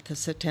on 9th of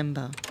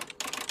September.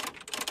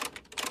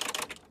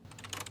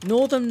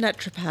 Northern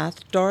naturopath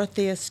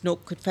Dorothea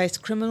Snook could face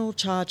criminal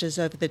charges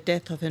over the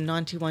death of her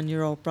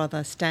 91-year-old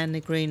brother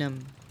Stanley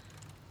Greenham.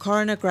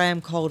 Coroner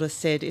Graham Calder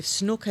said if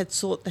Snook had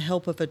sought the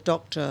help of a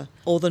doctor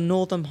or the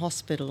Northern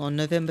Hospital on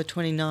November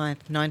 29,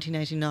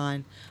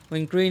 1989,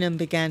 when Greenham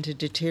began to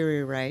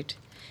deteriorate,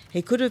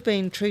 he could have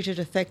been treated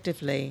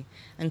effectively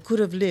and could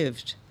have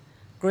lived.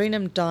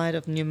 Greenham died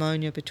of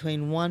pneumonia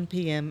between 1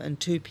 p.m. and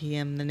 2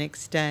 p.m. the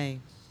next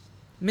day.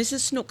 Mrs.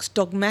 Snook's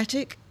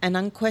dogmatic and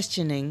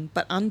unquestioning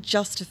but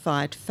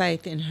unjustified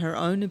faith in her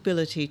own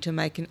ability to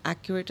make an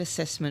accurate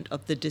assessment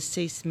of the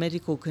deceased's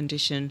medical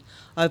condition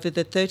over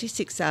the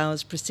 36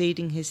 hours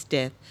preceding his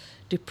death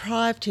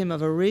deprived him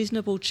of a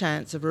reasonable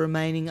chance of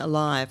remaining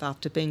alive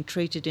after being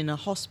treated in a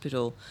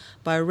hospital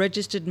by a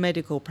registered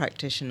medical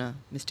practitioner,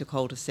 Mr.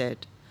 Calder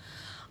said.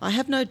 I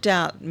have no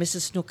doubt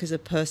Mrs. Snook is a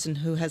person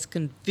who has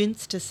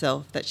convinced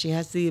herself that she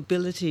has the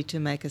ability to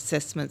make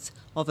assessments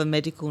of a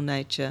medical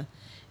nature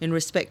in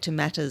respect to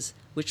matters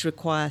which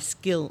require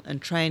skill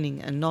and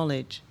training and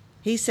knowledge.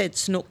 He said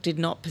Snook did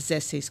not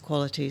possess these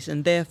qualities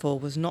and therefore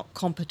was not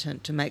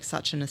competent to make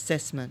such an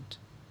assessment.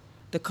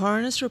 The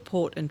coroner's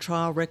report and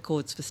trial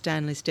records for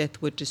Stanley's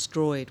death were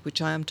destroyed,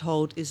 which I am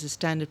told is a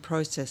standard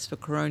process for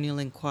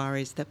coronial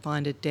inquiries that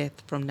find a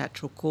death from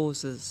natural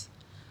causes.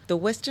 The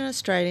Western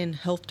Australian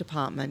Health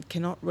Department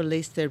cannot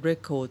release their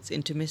records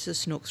into Mrs.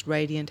 Snook's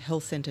Radiant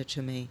Health Centre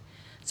to me,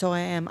 so I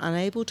am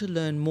unable to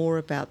learn more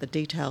about the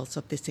details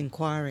of this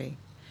inquiry.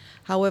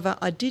 However,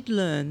 I did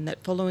learn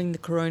that following the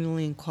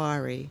coronial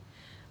inquiry,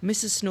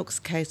 Mrs. Snook's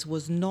case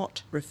was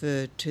not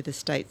referred to the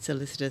State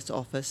Solicitor's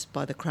Office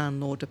by the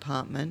Crown Law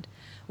Department,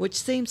 which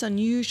seems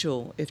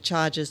unusual if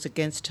charges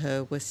against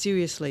her were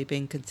seriously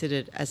being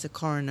considered as the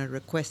coroner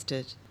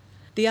requested.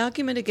 The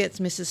argument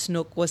against Mrs.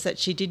 Snook was that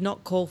she did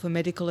not call for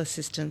medical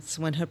assistance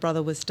when her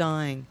brother was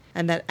dying,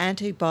 and that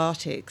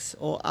antibiotics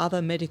or other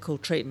medical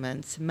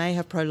treatments may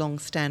have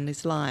prolonged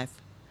Stanley's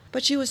life.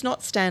 But she was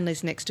not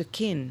Stanley's next of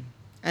kin,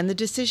 and the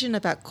decision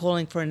about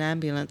calling for an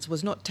ambulance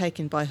was not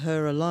taken by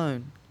her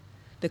alone.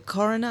 The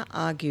coroner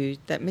argued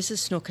that Mrs.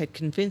 Snook had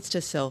convinced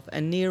herself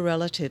and near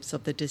relatives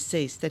of the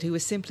deceased that he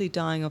was simply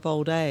dying of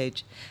old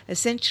age,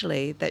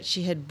 essentially that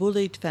she had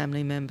bullied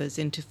family members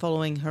into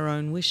following her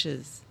own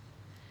wishes.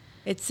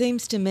 It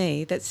seems to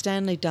me that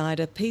Stanley died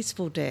a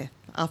peaceful death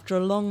after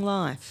a long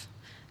life,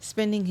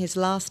 spending his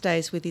last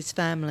days with his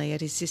family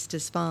at his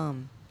sister's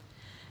farm.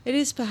 It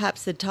is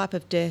perhaps the type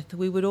of death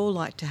we would all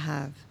like to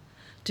have,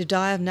 to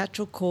die of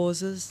natural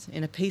causes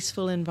in a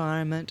peaceful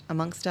environment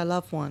amongst our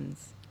loved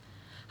ones.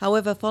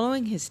 However,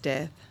 following his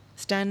death,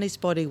 Stanley's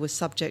body was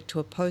subject to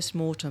a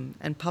post-mortem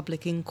and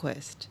public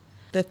inquest.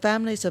 The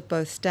families of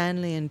both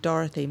Stanley and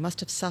Dorothy must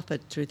have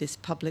suffered through this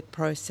public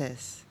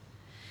process.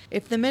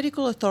 If the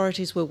medical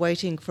authorities were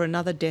waiting for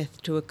another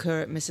death to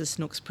occur at Mrs.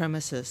 Snook's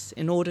premises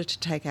in order to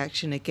take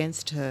action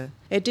against her,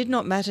 it did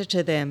not matter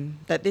to them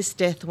that this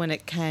death, when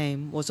it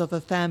came, was of a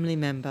family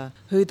member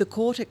who the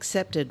court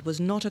accepted was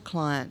not a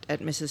client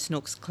at Mrs.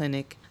 Snook's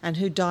clinic and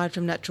who died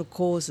from natural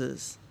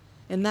causes.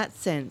 In that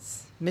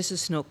sense, Mrs.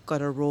 Snook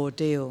got a raw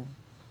deal.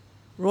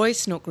 Roy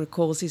Snook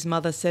recalls his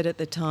mother said at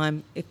the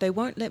time, "If they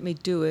won't let me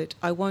do it,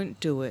 I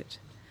won't do it."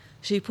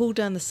 She pulled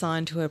down the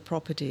sign to her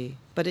property,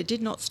 but it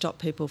did not stop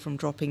people from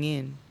dropping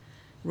in.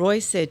 Roy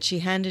said she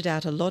handed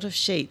out a lot of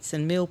sheets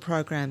and meal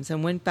programs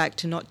and went back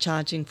to not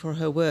charging for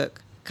her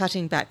work,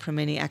 cutting back from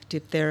any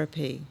active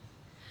therapy.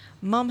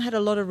 Mum had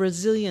a lot of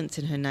resilience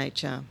in her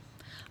nature.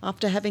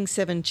 After having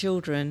 7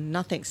 children,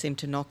 nothing seemed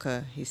to knock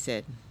her, he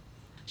said.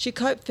 She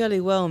coped fairly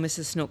well,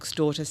 Mrs. Snook's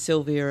daughter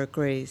Sylvia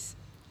agrees.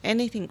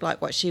 Anything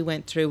like what she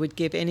went through would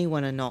give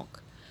anyone a knock.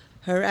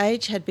 Her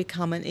age had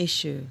become an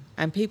issue,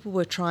 and people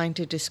were trying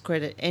to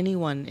discredit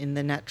anyone in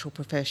the natural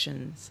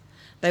professions.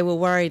 They were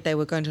worried they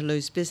were going to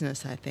lose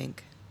business, I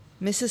think.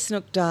 Mrs.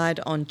 Snook died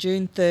on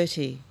June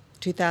 30,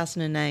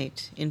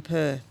 2008, in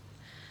Perth.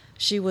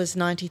 She was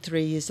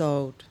 93 years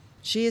old.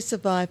 She is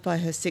survived by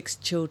her 6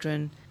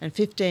 children and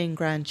 15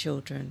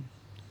 grandchildren.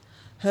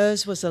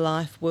 Hers was a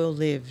life well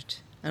lived,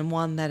 and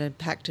one that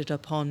impacted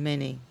upon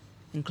many,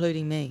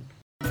 including me.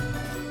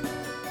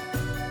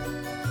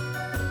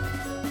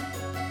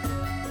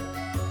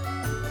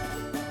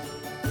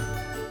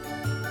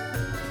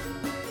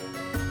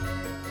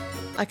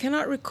 I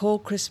cannot recall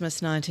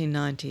Christmas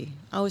 1990.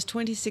 I was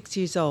 26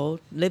 years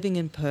old, living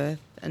in Perth,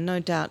 and no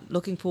doubt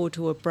looking forward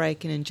to a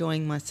break and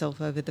enjoying myself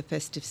over the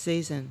festive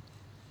season.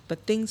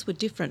 But things were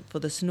different for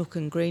the Snook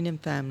and Greenham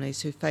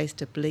families who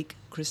faced a bleak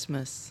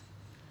Christmas.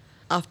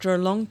 After a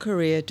long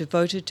career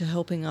devoted to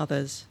helping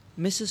others,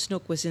 Mrs.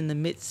 Snook was in the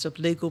midst of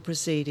legal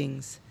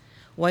proceedings,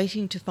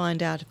 waiting to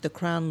find out if the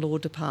Crown Law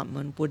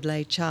Department would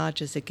lay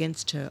charges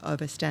against her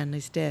over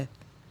Stanley's death.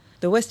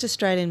 The West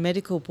Australian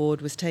Medical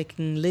Board was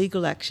taking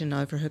legal action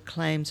over her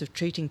claims of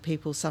treating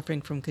people suffering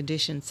from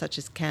conditions such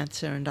as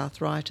cancer and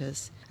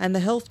arthritis, and the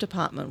Health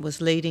Department was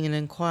leading an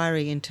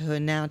inquiry into her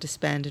now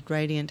disbanded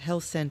Radiant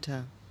Health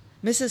Centre.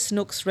 Mrs.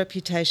 Snook's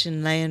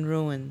reputation lay in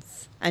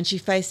ruins, and she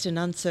faced an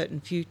uncertain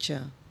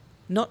future.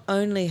 Not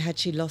only had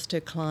she lost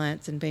her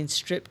clients and been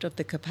stripped of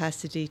the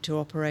capacity to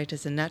operate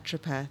as a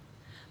naturopath,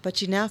 but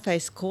she now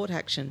faced court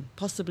action,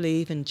 possibly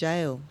even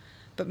jail.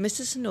 But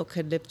Mrs. Snook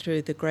had lived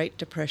through the Great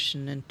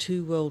Depression and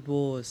 2 world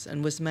wars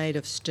and was made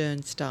of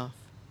stern stuff.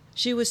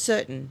 She was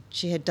certain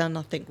she had done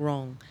nothing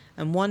wrong,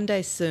 and one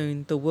day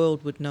soon the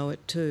world would know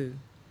it too.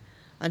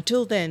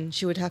 Until then,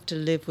 she would have to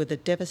live with a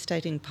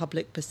devastating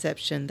public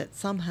perception that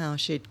somehow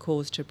she had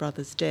caused her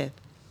brother's death.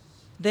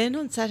 Then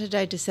on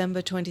Saturday,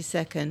 December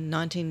 22nd,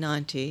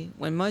 1990,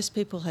 when most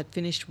people had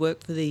finished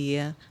work for the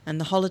year and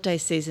the holiday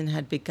season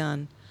had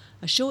begun,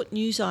 a short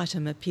news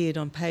item appeared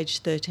on page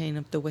 13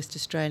 of the West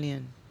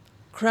Australian.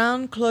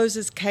 Crown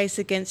closes case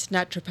against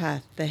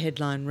naturopath, the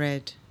headline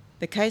read.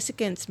 The case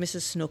against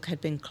Mrs. Snook had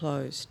been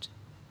closed.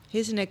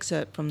 Here's an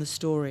excerpt from the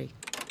story.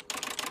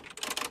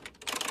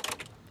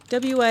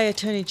 WA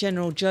Attorney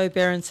General Joe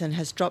Berenson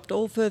has dropped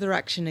all further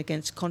action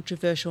against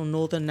controversial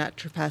Northern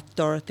naturopath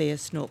Dorothea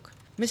Snook.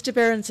 Mr.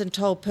 Berenson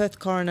told Perth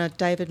Coroner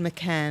David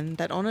McCann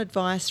that on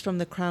advice from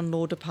the Crown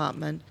Law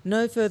Department,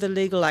 no further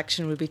legal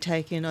action would be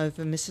taken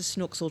over Mrs.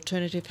 Snook's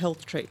alternative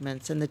health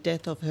treatments and the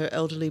death of her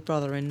elderly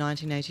brother in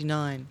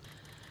 1989.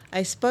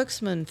 A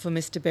spokesman for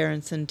Mr.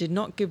 Berenson did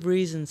not give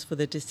reasons for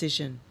the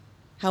decision.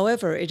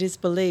 However, it is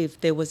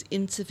believed there was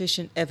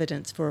insufficient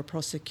evidence for a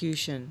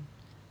prosecution.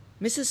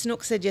 Mrs.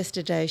 Snook said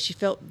yesterday she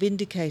felt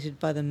vindicated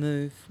by the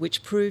move,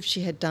 which proved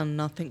she had done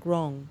nothing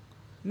wrong.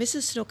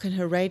 Mrs. Snook and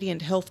her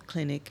Radiant Health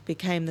Clinic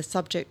became the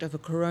subject of a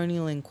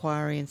coronial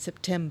inquiry in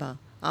September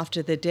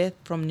after the death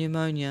from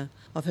pneumonia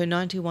of her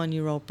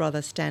 91-year-old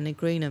brother Stanley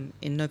Greenham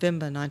in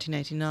November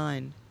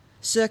 1989.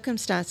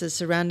 Circumstances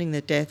surrounding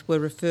the death were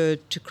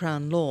referred to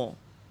Crown Law.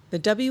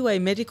 The WA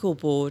Medical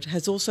Board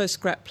has also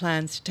scrapped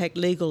plans to take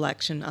legal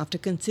action after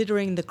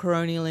considering the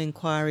coronial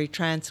inquiry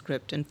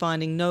transcript and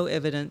finding no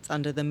evidence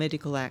under the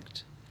Medical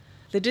Act.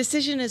 The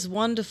decision is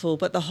wonderful,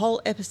 but the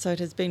whole episode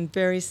has been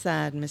very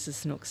sad, Mrs.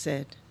 Snook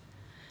said.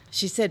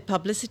 She said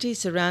publicity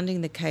surrounding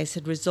the case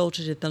had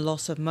resulted in the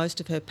loss of most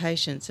of her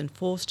patients and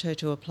forced her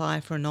to apply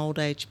for an old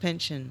age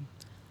pension.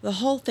 The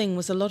whole thing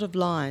was a lot of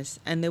lies,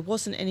 and there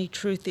wasn't any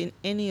truth in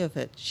any of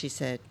it, she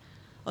said.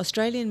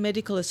 Australian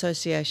Medical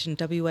Association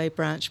WA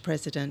Branch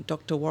President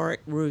Dr.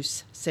 Warwick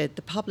Roos said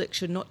the public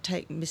should not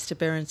take Mr.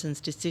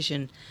 Berenson's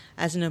decision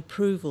as an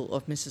approval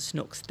of Mrs.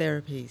 Snook's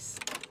therapies.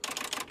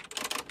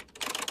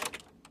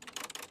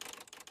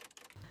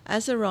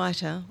 As a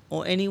writer,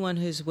 or anyone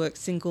who's worked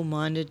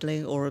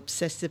single-mindedly or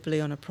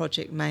obsessively on a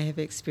project may have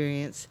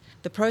experienced,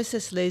 the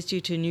process leads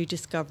you to new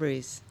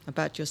discoveries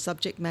about your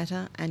subject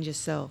matter and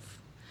yourself.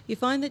 You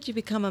find that you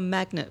become a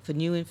magnet for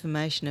new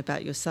information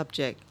about your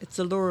subject. It's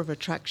the law of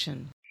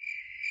attraction.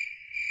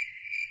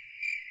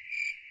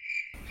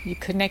 You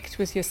connect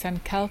with your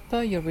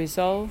sankalpa, your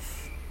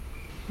resolve,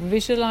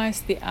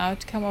 visualize the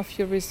outcome of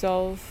your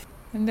resolve,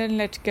 and then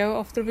let go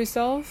of the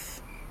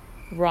resolve.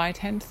 Right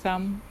hand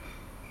thumb,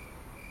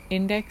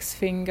 index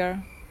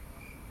finger,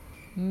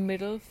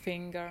 middle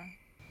finger.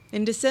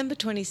 In December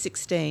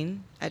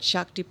 2016, at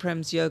Shakti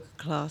Prem's yoga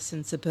class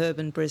in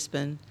suburban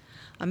Brisbane,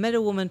 I met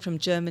a woman from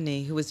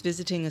Germany who was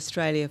visiting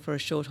Australia for a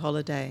short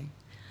holiday.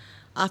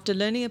 After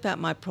learning about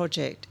my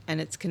project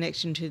and its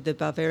connection to the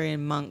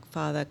Bavarian monk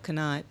Father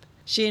Kneipp,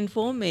 she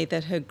informed me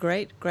that her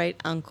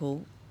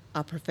great-great-uncle,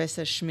 a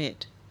Professor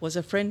Schmidt, was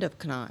a friend of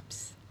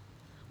Kneipp's.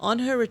 On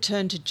her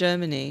return to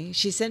Germany,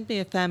 she sent me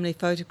a family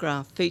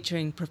photograph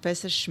featuring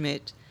Professor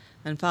Schmidt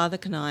and Father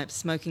Kneipp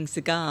smoking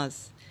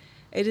cigars.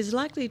 It is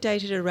likely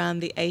dated around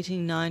the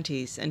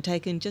 1890s and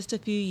taken just a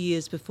few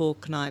years before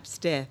Kneipp's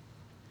death.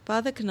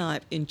 Father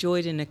Kneipp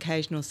enjoyed an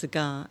occasional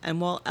cigar, and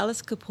while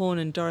Alice Capone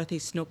and Dorothy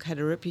Snook had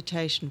a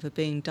reputation for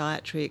being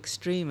dietary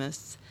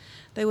extremists,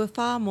 they were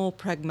far more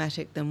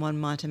pragmatic than one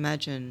might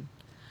imagine.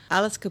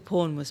 Alice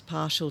Capone was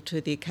partial to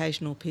the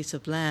occasional piece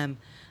of lamb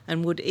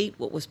and would eat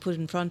what was put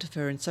in front of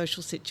her in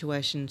social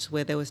situations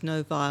where there was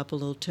no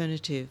viable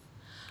alternative.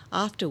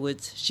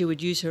 Afterwards, she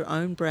would use her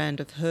own brand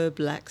of herb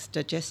lax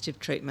digestive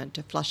treatment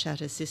to flush out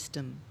her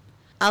system.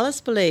 Alice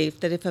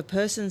believed that if a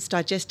person's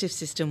digestive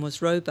system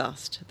was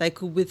robust, they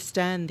could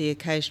withstand the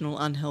occasional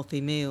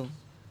unhealthy meal.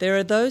 There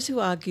are those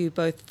who argue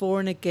both for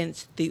and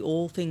against the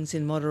all things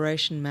in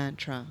moderation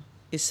mantra.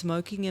 Is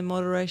smoking in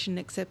moderation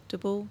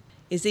acceptable?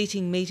 Is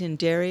eating meat and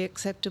dairy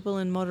acceptable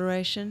in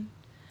moderation?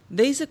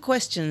 These are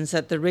questions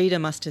that the reader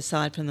must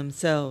decide for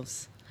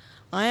themselves.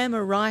 I am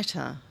a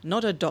writer,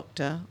 not a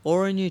doctor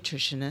or a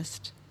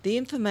nutritionist. The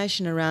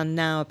information around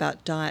now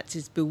about diets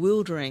is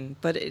bewildering,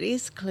 but it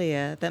is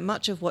clear that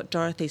much of what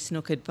Dorothy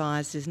Snook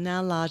advised is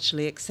now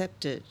largely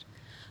accepted.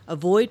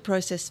 Avoid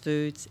processed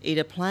foods, eat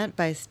a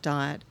plant-based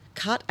diet,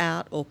 cut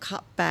out or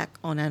cut back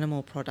on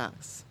animal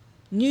products.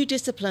 New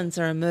disciplines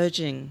are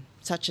emerging,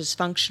 such as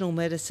functional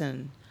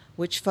medicine,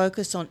 which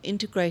focus on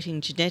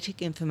integrating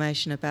genetic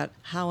information about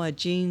how our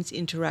genes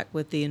interact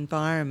with the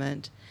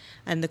environment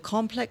and the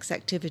complex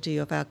activity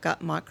of our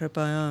gut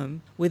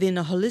microbiome within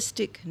a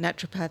holistic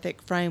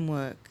naturopathic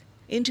framework.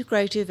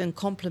 Integrative and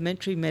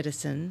complementary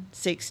medicine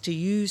seeks to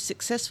use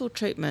successful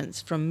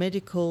treatments from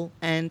medical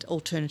and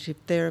alternative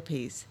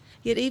therapies,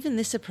 yet even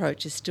this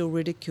approach is still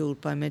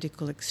ridiculed by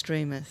medical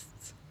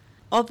extremists.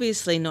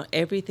 Obviously, not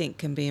everything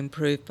can be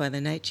improved by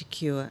the nature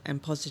cure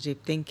and positive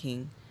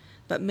thinking,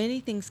 but many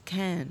things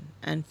can,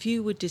 and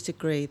few would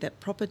disagree that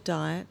proper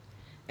diet,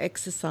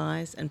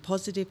 exercise and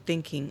positive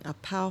thinking are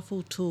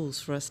powerful tools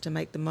for us to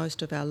make the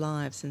most of our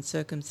lives and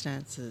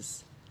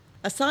circumstances.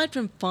 Aside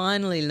from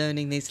finally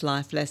learning these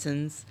life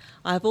lessons,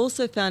 I have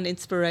also found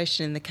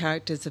inspiration in the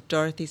characters of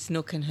Dorothy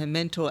Snook and her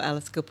mentor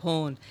Alice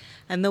Capone,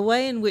 and the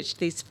way in which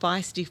these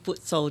feisty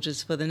foot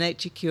soldiers for the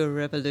nature cure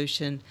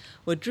revolution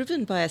were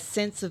driven by a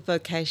sense of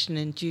vocation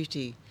and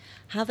duty,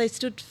 how they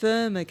stood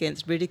firm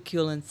against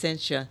ridicule and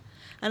censure,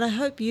 and I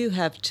hope you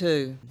have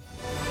too.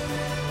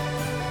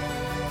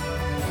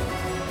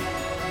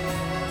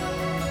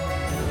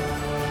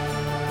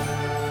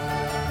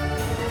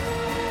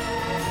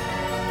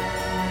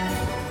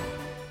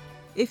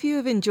 If you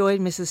have enjoyed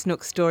Mrs.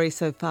 Snook's story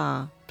so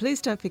far,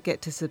 please don't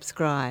forget to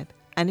subscribe,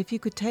 and if you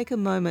could take a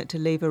moment to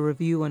leave a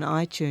review on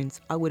iTunes,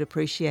 I would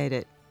appreciate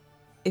it.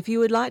 If you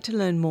would like to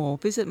learn more,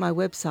 visit my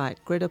website,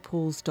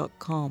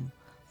 GrettaPools.com,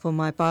 for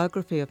my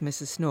biography of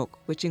Mrs. Snook,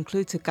 which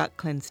includes a gut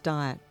cleanse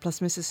diet, plus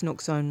Mrs.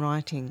 Snook's own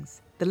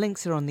writings. The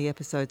links are on the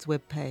episode's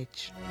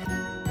webpage.